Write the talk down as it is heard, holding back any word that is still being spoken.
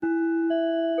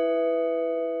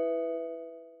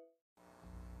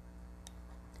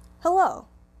Hello,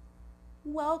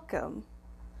 welcome.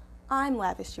 I'm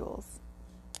Lavish Jules.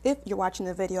 If you're watching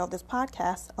the video of this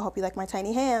podcast, I hope you like my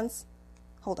tiny hands.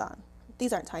 Hold on,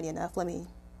 these aren't tiny enough. There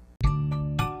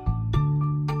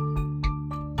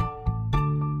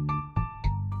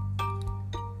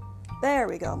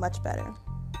we go, much better.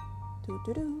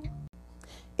 Doo-doo-doo.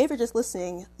 If you're just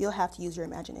listening, you'll have to use your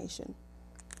imagination.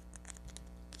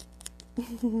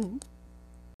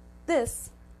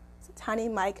 This is a Tiny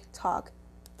Mic Talk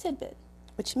tidbit,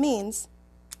 which means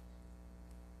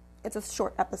it's a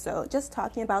short episode, just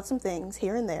talking about some things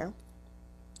here and there,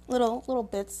 little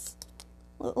bits,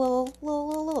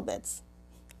 little bits.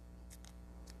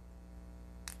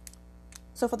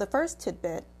 So for the first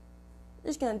tidbit, we're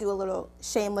just gonna do a little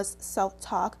shameless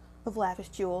self-talk of Lavish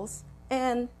Jules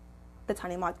and the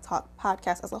Tiny Mic Talk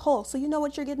podcast as a whole, so you know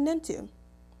what you're getting into.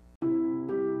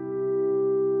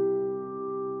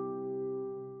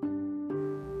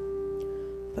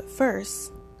 But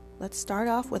first, let's start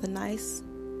off with a nice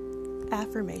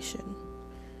affirmation.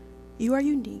 You are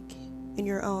unique in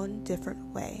your own different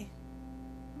way.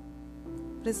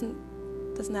 But isn't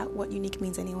that what unique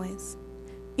means anyways?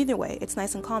 Either way, it's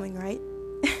nice and calming, right?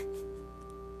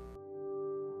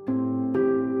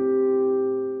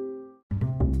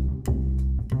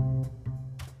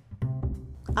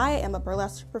 I am a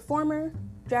burlesque performer,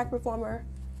 drag performer,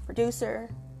 producer,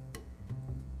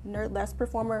 nerdlesque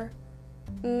performer,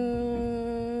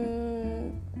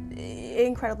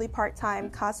 incredibly part-time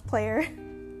cosplayer,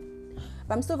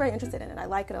 but I'm still very interested in it. I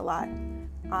like it a lot.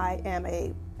 I am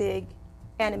a big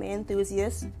anime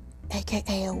enthusiast,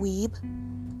 aka a weeb.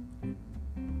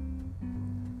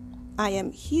 I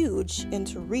am huge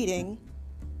into reading,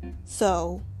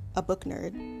 so a book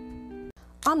nerd.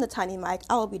 On the Tiny Mic,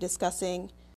 I will be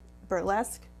discussing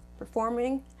burlesque,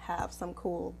 performing, have some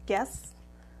cool guests,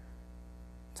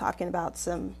 talking about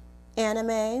some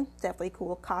anime, definitely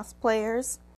cool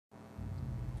cosplayers.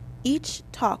 Each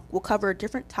talk will cover a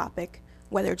different topic,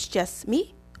 whether it's just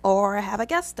me or I have a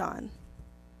guest on.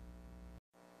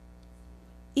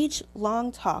 Each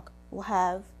long talk will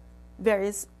have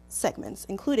various segments,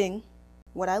 including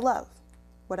what I love,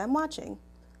 what I'm watching,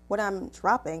 what I'm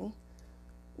dropping,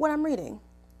 what I'm reading,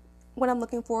 what I'm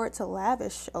looking forward to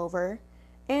lavish over,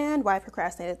 and why I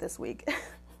procrastinated this week.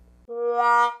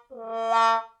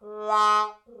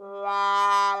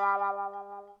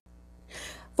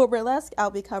 For burlesque,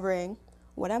 I'll be covering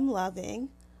what I'm loving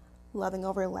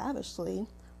over lavishly,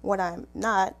 what I'm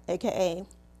not, aka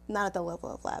not at the level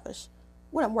of lavish,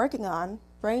 what I'm working on,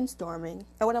 brainstorming,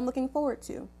 and what I'm looking forward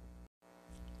to.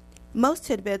 Most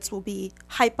tidbits will be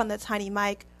hype on the Tiny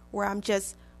Mic, where I'm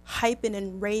just hyping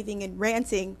and raving and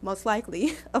ranting, most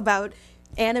likely, about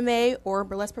anime or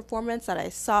burlesque performance that I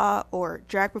saw, or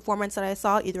drag performance that I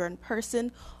saw either in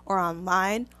person or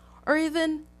online, or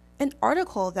even an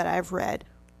article that I've read,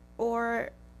 or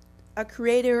a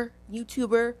creator,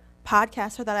 YouTuber,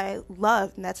 podcaster that I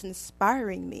love and that's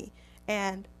inspiring me,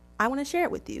 and I want to share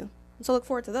it with you. So look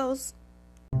forward to those.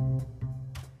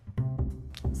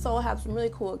 So I'll have some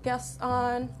really cool guests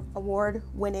on,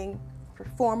 award-winning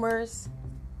performers,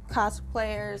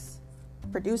 cosplayers,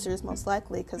 producers most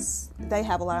likely, because they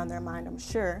have a lot on their mind, I'm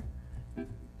sure,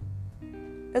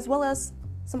 as well as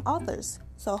some authors.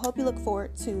 So I hope you look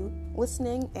forward to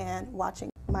listening and watching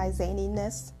my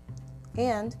zaniness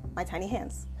and my tiny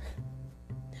hands.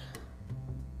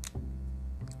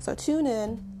 So tune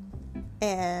in,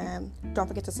 and don't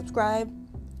forget to subscribe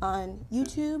on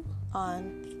YouTube,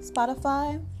 on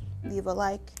Spotify, leave a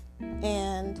like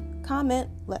and comment.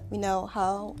 Let me know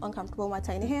how uncomfortable my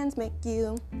tiny hands make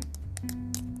you.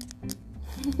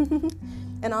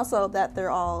 And also that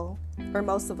they're all, or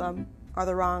most of them, are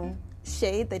the wrong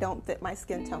shade. They don't fit my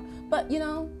skin tone. But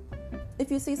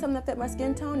if you see something that fit my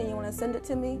skin tone and you want to send it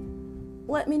to me,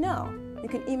 let me know. You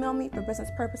can email me for business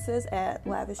purposes at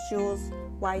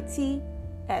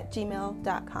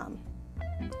lavishjulesyt@gmail.com.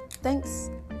 Thanks,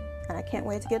 and I can't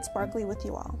wait to get sparkly with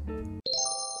you all.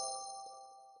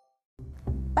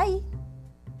 Bye.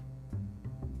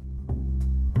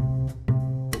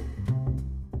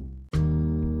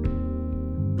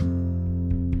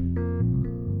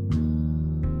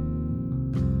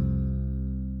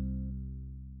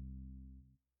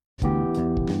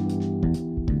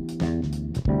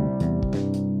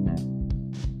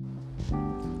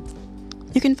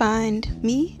 You can find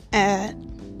me at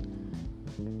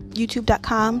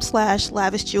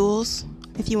youtube.com/lavishjules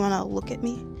if you want to look at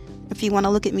me. If you want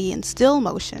to look at me in still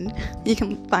motion, you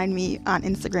can find me on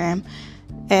Instagram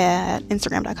at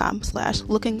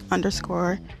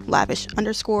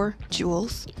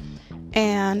instagram.com/looking_lavish_Jules,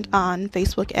 and on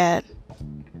Facebook at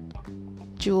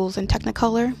Jules in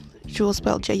Technicolor, Jules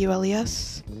spelled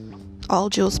Jules, all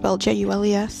Jules spelled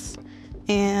Jules,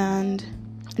 and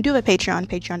I do have a Patreon,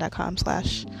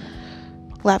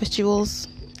 patreon.com/lavishjules. I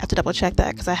have to double check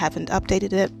that because I haven't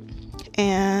updated it,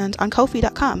 and on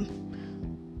Ko-fi.com,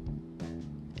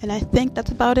 and I think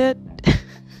that's about it.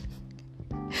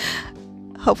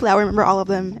 Hopefully I'll remember all of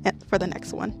them for the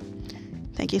next one.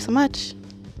 Thank you so much.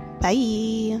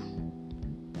 Bye.